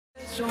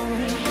What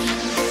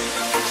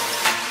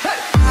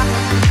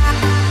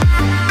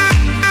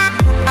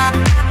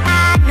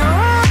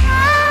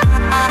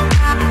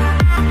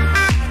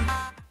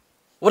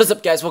is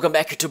up, guys? Welcome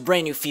back here to a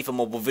brand new FIFA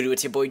Mobile video.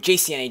 It's your boy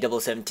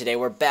JCNA77. Today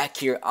we're back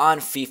here on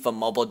FIFA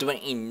Mobile doing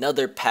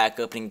another pack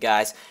opening,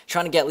 guys.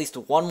 Trying to get at least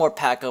one more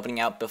pack opening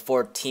out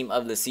before Team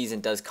of the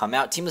Season does come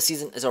out. Team of the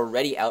Season is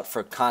already out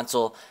for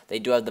console. They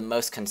do have the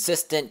most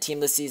consistent Team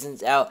of the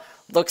Season's out.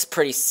 Looks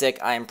pretty sick.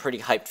 I am pretty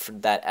hyped for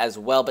that as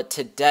well. But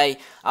today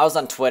I was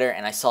on Twitter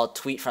and I saw a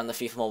tweet from the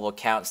FIFA Mobile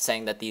account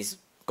saying that these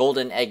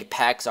golden egg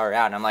packs are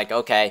out. And I'm like,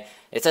 okay,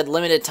 it said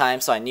limited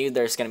time, so I knew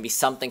there's going to be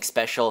something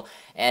special.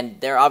 And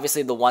they're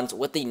obviously the ones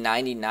with the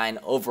 99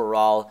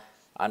 overall.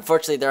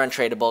 Unfortunately, they're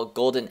untradeable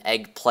golden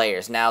egg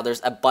players. Now, there's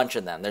a bunch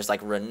of them. There's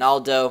like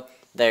Ronaldo,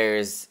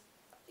 there's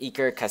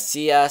Iker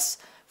Casillas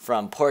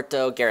from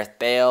Porto, Gareth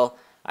Bale.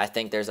 I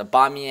think there's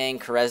Aubameyang,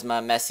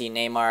 Quaresma, Messi,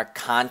 Neymar,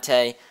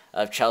 Conte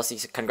of Chelsea.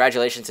 So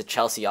congratulations to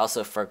Chelsea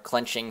also for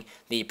clinching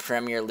the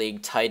Premier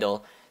League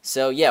title.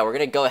 So yeah, we're going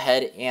to go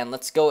ahead and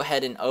let's go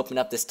ahead and open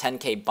up this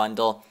 10K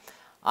bundle.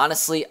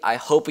 Honestly, I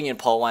hope we can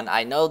pull one.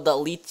 I know the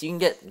elites, you can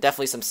get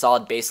definitely some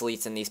solid base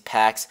elites in these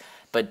packs.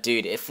 But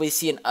dude, if we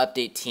see an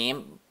update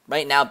team,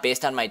 right now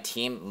based on my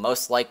team,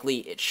 most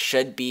likely it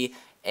should be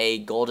a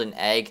golden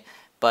egg.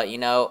 But you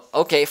know,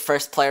 okay,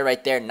 first player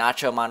right there,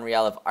 Nacho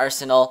Monreal of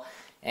Arsenal.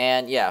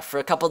 And yeah, for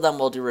a couple of them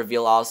we'll do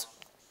reveal alls.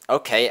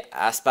 Okay,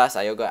 Aspas,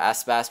 Iogo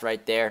Aspas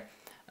right there.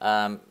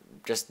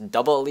 Just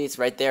double elites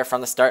right there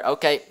from the start.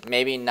 Okay,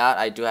 maybe not.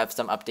 I do have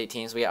some update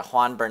teams. We got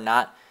Juan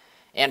Bernat.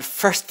 And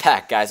first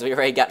pack, guys, we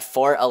already got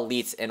 4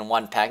 elites in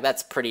one pack.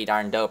 That's pretty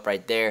darn dope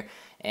right there.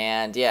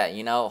 And yeah,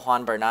 you know,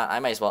 Juan Bernat, I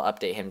might as well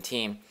update him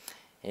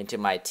into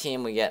my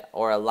team. We get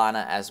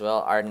Orellana as well,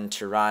 Arden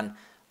Turan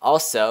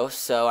also.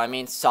 So, I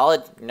mean,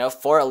 solid, you know,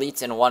 4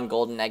 elites in one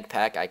golden egg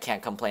pack. I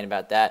can't complain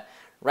about that.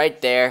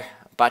 Right there,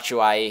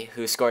 Batshuayi,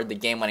 who scored the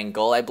game-winning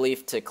goal, I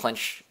believe, to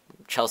clinch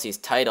Chelsea's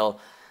title.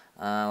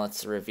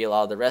 Let's reveal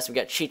all the rest. We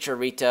got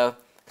Chicharito,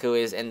 who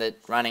is in the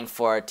running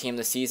for Team of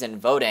the Season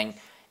voting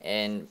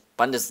in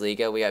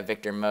Bundesliga. We got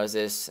Victor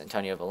Moses,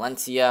 Antonio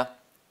Valencia.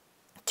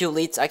 2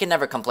 elites. I can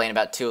never complain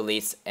about 2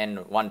 elites in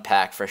one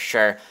pack for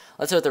sure.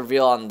 Let's go with the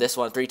reveal on this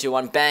one. 3, 2,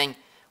 1, bang.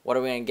 What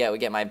are we going to get? We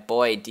get my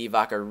boy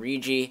Divock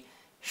Origi,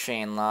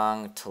 Shane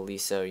Long,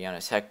 Tolisso,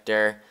 Jonas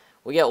Hector.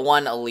 We get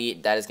 1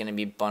 elite. That is going to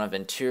be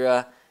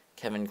Bonaventura,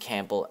 Kevin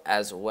Campbell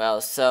as well.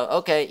 So,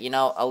 okay, you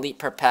know, elite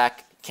per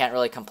pack. Can't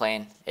really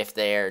complain if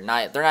they're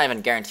not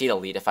even guaranteed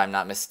elite if I'm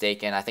not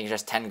mistaken. I think it's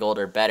just 10 gold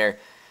or better.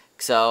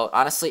 So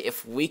honestly,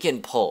 if we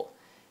can pull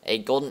a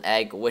golden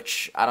egg,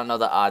 which I don't know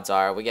the odds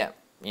are, we get,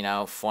 you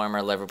know,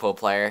 former Liverpool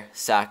player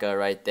Saka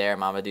right there,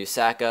 Mamadou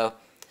Sakho.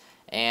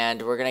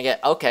 And we're going to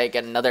get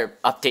another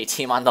update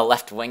team on the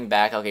left wing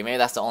back. Okay, maybe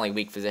that's the only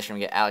weak position.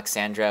 We get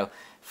Alexandro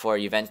for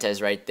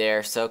Juventus right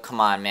there. So come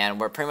on, man.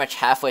 We're pretty much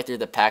halfway through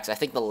the packs. I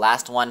think the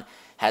last one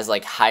has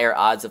like higher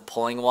odds of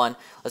pulling one.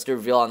 Let's do a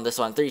reveal on this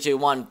one. 3, 2,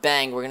 1,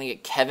 bang. We're going to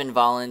get Kevin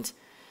Volland.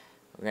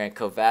 We're going to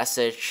get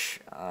Kovacic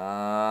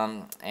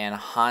and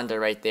Honda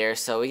right there.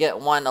 So we get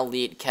 1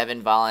 elite,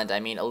 Kevin Volland. I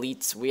mean,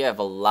 elites, we have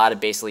a lot of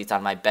base elites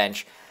on my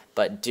bench.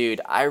 But dude,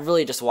 I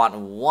really just want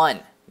 1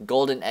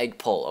 golden egg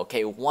pull.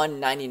 Okay,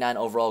 199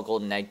 overall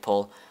golden egg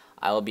pull.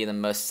 I will be the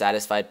most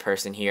satisfied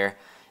person here.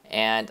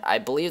 And I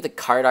believe the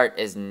card art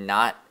is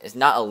not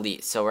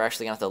elite. So we're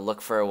actually going to have to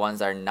look for ones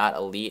that are not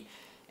elite.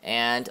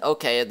 And,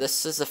 okay,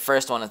 this is the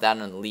first one without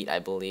an elite, I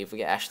believe. We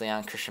get Ashley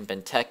Young, Christian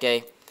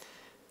Benteke,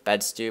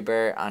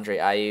 Badstuber, Andre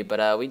Ayew.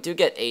 But we do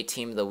get a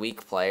Team of the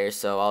Week players,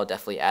 so I'll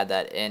definitely add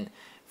that in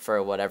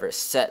for whatever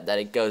set that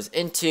it goes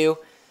into.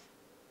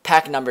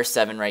 Pack number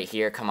 7 right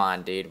here. Come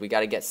on, dude. We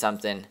got to get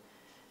something.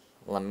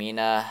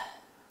 Lamina,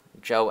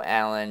 Joe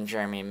Allen,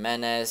 Jeremy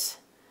Menez,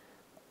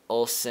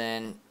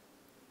 Olsen,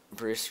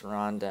 Bruce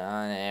Rondon.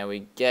 And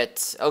we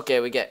get,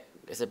 okay,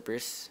 is it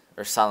Bruce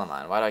or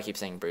Solomon? Why do I keep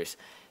saying Bruce?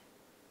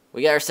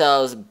 We got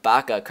ourselves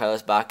Baca,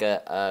 Carlos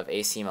Baca of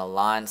AC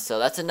Milan. So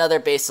that's another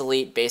base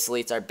elite. Base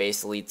elites are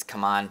base elites.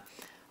 Come on.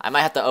 I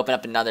might have to open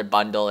up another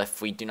bundle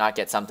if we do not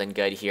get something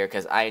good here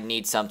because I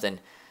need something.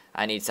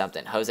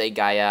 Jose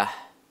Gaia.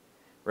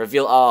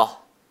 Reveal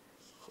all.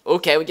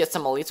 Okay, we get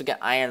some elites. We got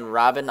Iron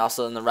Robin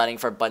also in the running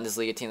for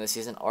Bundesliga Team of the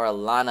Season.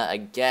 Orellana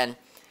again.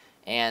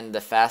 And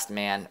the fast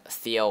man,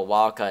 Theo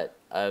Walcott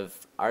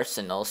of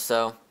Arsenal.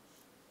 So,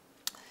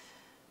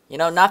 you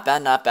know, not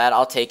bad, not bad.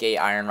 I'll take a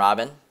Iron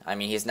Robin. I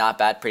mean, he's not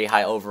bad. Pretty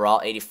high overall,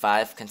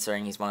 85,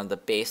 considering he's one of the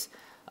base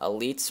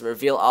elites.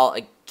 Reveal all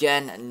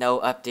again. No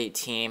update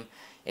team.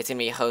 It's going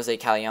to be Jose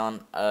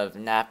Callejon of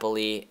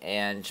Napoli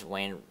and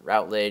Wayne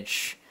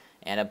Routledge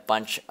and a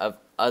bunch of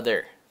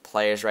other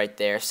players right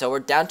there. So we're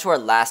down to our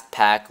last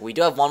pack. We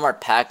do have one more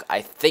pack.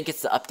 I think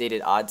it's the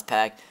updated odds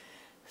pack.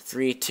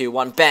 3, 2,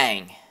 1,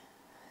 bang.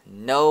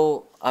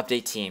 No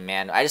update team,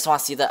 man. I just want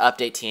to see the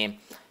update team.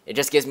 It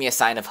just gives me a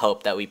sign of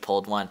hope that we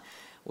pulled one.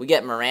 We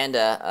get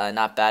Miranda,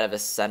 not bad of a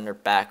center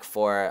back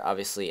for,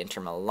 obviously,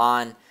 Inter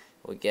Milan.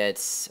 We get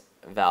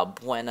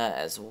Valbuena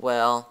as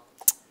well.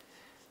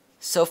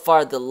 So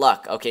far, the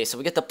luck. Okay, so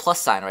we get the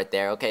plus sign right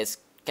there. Okay, it's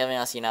giving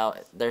us,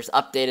 there's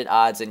updated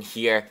odds in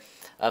here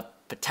of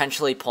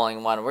potentially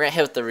pulling one. We're going to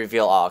hit with the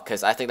reveal all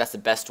because I think that's the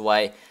best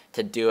way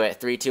to do it.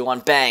 3, 2,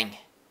 1, bang.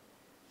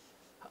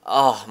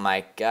 Oh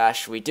my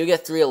gosh, we do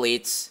get 3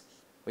 elites.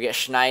 We get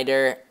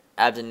Schneider,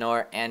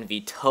 Abdenor, and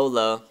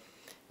Vitolo.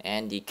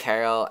 Andy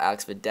Carroll,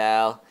 Alex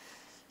Vidal,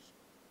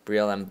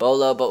 Briel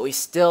Mbolo, but we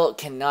still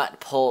cannot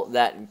pull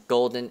that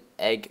golden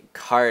egg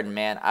card,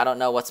 man. I don't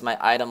know what's my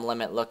item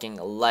limit looking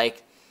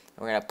like.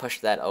 We're going to push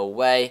that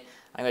away.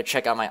 I'm going to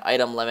check out my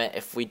item limit.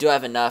 If we do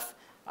have enough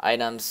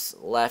items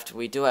left,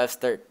 we do have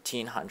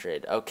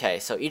 1,300. Okay,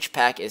 so each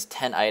pack is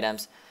 10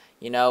 items.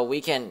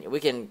 We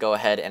can go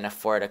ahead and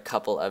afford a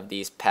couple of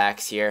these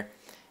packs here.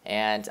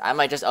 And I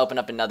might just open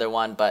up another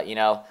one, but,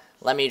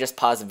 let me just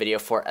pause the video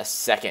for a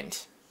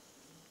second.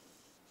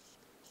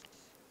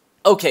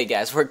 Okay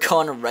guys, we're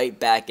going right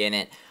back in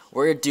it.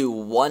 We're going to do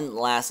one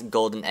last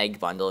golden egg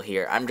bundle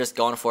here. I'm just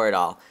going for it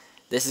all.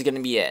 This is going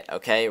to be it,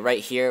 okay? Right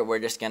here, we're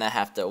just going to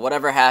have to,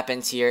 whatever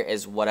happens here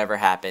is whatever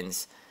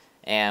happens.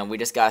 And we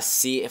just got to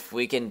see if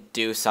we can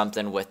do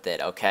something with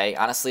it, okay?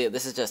 Honestly,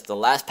 this is just the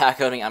last pack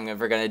opening I'm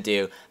ever going to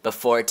do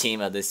before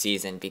team of the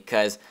season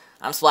because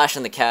I'm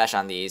splashing the cash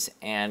on these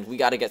and we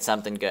got to get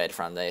something good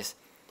from this.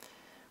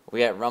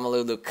 We got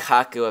Romelu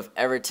Lukaku of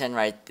Everton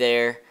right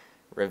there.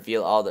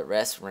 Reveal all the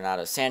rest.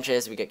 Renato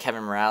Sanchez. We get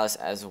Kevin Morales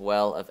as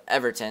well of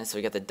Everton. So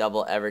we get the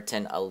double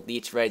Everton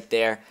elite right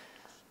there.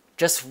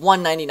 Just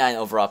 199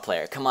 overall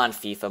player. Come on,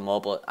 FIFA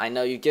Mobile. I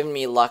know you've given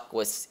me luck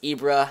with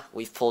Ibra.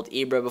 We've pulled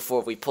Ibra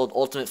before. We've pulled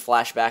Ultimate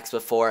Flashbacks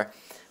before.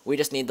 We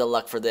just need the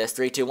luck for this.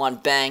 3, 2, 1,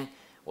 bang.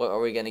 What are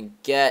we going to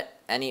get?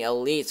 Any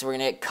elites? We're going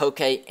to get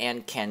Koke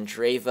and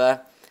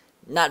Kandreva.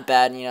 Not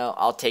bad,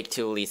 I'll take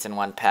 2 elites in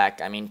one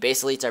pack. I mean,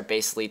 base elites are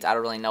base elites. I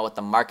don't really know what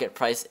the market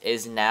price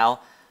is now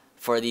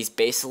for these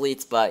base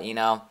elites, but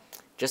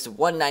just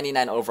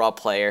 199 overall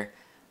player.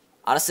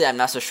 Honestly, I'm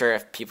not so sure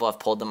if people have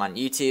pulled them on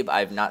YouTube.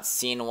 I've not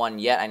seen one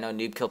yet. I know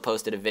Noobkill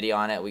posted a video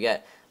on it. We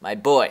get my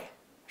boy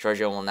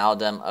Giorgio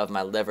Wijnaldum of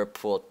my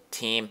Liverpool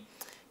team.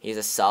 He's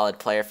a solid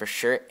player for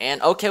sure.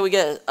 And okay, we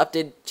get an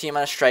updated team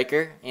on a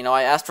striker.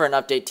 I asked for an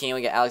update team.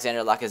 We get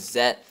Alexander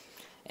Lacazette,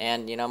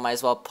 and might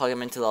as well plug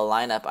him into the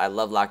lineup. I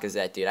love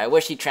Lacazette, dude. I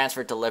wish he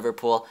transferred to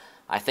Liverpool.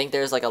 I think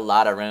there's like a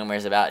lot of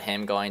rumors about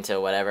him going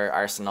to whatever,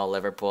 Arsenal,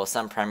 Liverpool,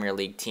 some Premier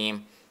League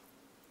team.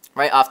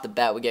 Right off the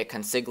bat, we get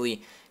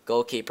Consigli,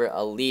 goalkeeper,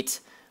 elite.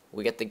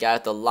 We get the guy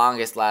with the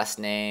longest last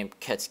name,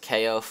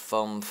 Ketskeo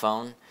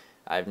Phone.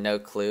 I have no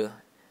clue.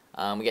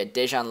 We get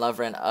Dejan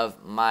Lovren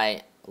of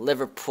my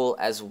Liverpool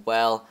as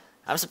well.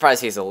 I'm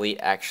surprised he's elite,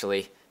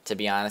 actually, to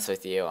be honest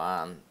with you,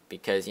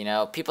 because,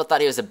 people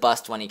thought he was a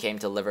bust when he came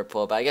to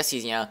Liverpool, but I guess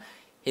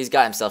he's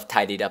got himself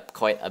tidied up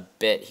quite a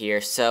bit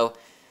here. So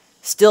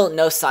still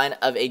no sign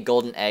of a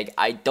golden egg.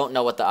 I don't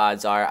know what the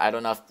odds are. I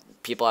don't know if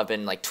people have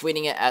been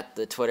tweeting it at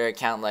the Twitter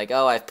account like,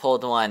 oh, I've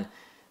pulled one.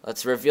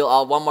 Let's reveal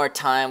all one more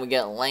time. We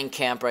get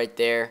Langkamp right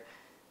there,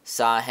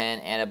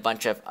 Sahin, and a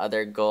bunch of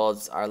other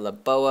golds. Our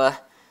Laboa.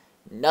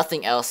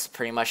 Nothing else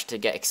pretty much to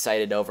get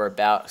excited over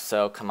about,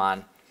 so come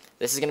on.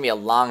 This is going to be a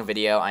long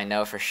video, I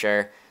know for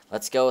sure.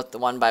 Let's go with the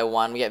one by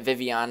one. We get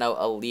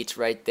Viviano elite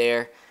right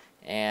there,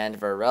 and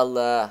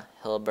Varela,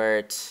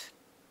 Hilbert,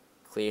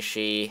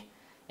 Clichy.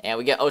 And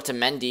we get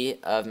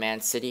Otamendi of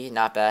Man City.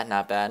 Not bad,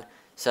 not bad.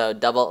 So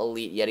double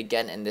elite yet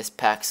again in this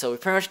pack. So we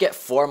pretty much get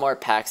 4 more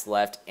packs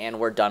left, and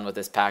we're done with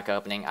this pack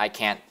opening. I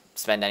can't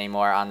spend any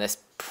more on this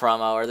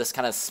promo, or this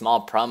kind of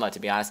small promo, to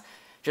be honest.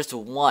 Just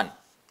one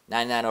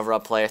 99 overall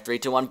player. 3,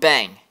 2, 1,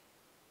 bang.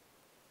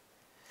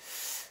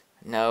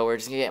 No, we're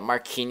just going to get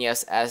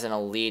Marquinhos as an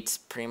elite.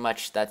 Pretty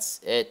much that's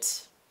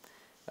it.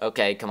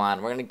 Okay, come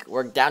on.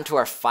 We're down to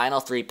our final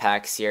 3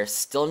 packs here.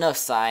 Still no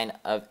sign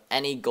of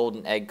any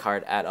golden egg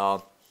card at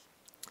all.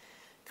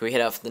 Can we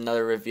hit up with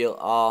another reveal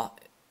all?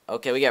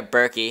 Okay, we get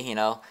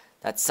Berkey,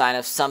 that sign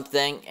of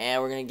something.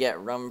 And we're going to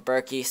get Roman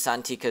Berkey,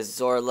 Santi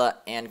Cazorla,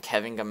 and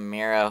Kevin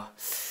Gamero.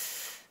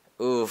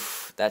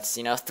 Oof, that's,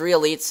 3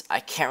 elites. I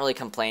can't really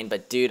complain,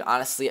 but dude,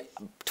 honestly,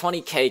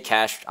 20k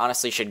cash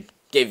honestly should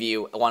give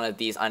you one of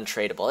these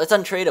untradeable. It's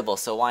untradeable,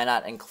 so why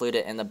not include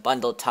it in the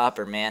bundle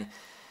topper, man?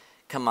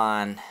 Come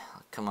on.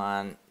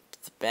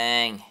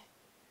 Bang.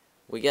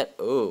 We get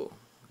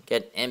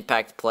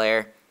impact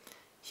player.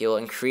 He will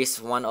increase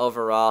 1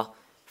 overall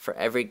for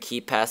every key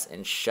pass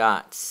and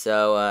shot.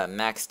 So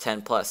max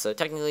 10 plus. So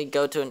technically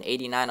go to an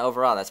 89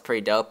 overall. That's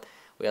pretty dope.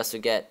 We also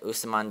get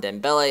Ousmane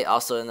Dembele,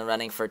 also in the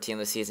running for team of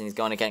the season. He's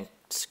going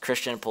against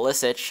Christian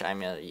Pulisic. I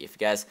mean, if you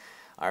guys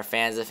are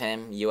fans of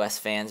him, U.S.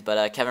 fans.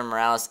 But Kevin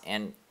Morales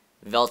and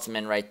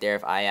Veltman right there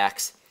of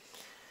Ajax.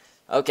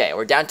 Okay,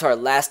 we're down to our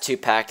last 2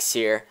 packs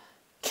here.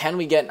 Can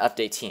we get an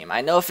update team?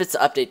 I know if it's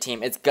an update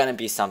team, it's going to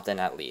be something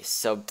at least.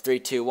 So 3,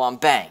 2, 1,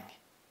 bang.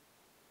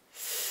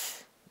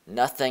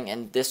 Nothing.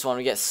 And this one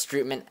we get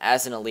Strootman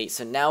as an elite.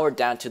 So now we're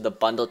down to the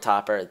bundle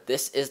topper.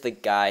 This is the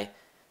guy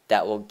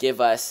that will give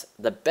us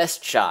the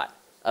best shot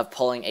of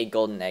pulling a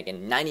golden egg,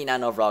 and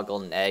 99 overall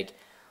golden egg.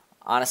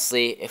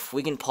 Honestly, if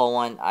we can pull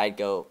one,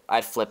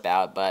 I'd flip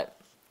out, but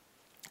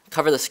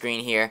cover the screen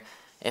here.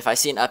 If I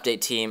see an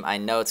update team, I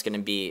know it's going to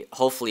be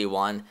hopefully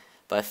 1.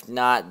 But if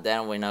not,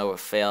 then we know we'll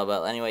fail.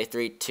 But anyway,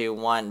 3, 2,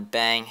 1,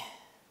 bang.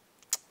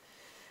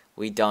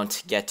 We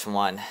don't get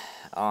 1.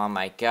 Oh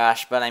my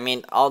gosh. But I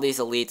mean, all these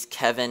elites,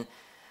 Kevin,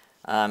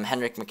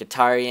 Henrik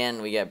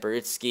Mkhitaryan, we get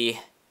Barutsky.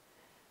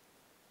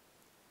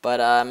 But,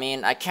 I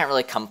mean, I can't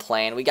really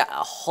complain. We got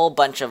a whole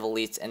bunch of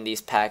elites in these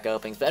pack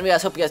openings. But anyway,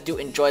 guys, hope you guys do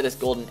enjoy this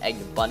Golden Egg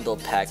Bundle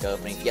pack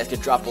opening. If you guys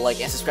could drop a like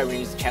and subscribe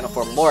to the channel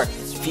for more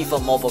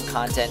FIFA mobile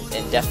content.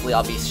 And definitely,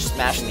 I'll be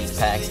smashing these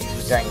packs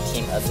during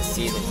Team of the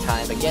Season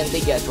time. Again,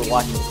 thank you guys for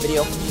watching this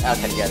video. I'll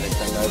catch you guys next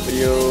time in another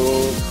video.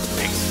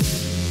 Peace.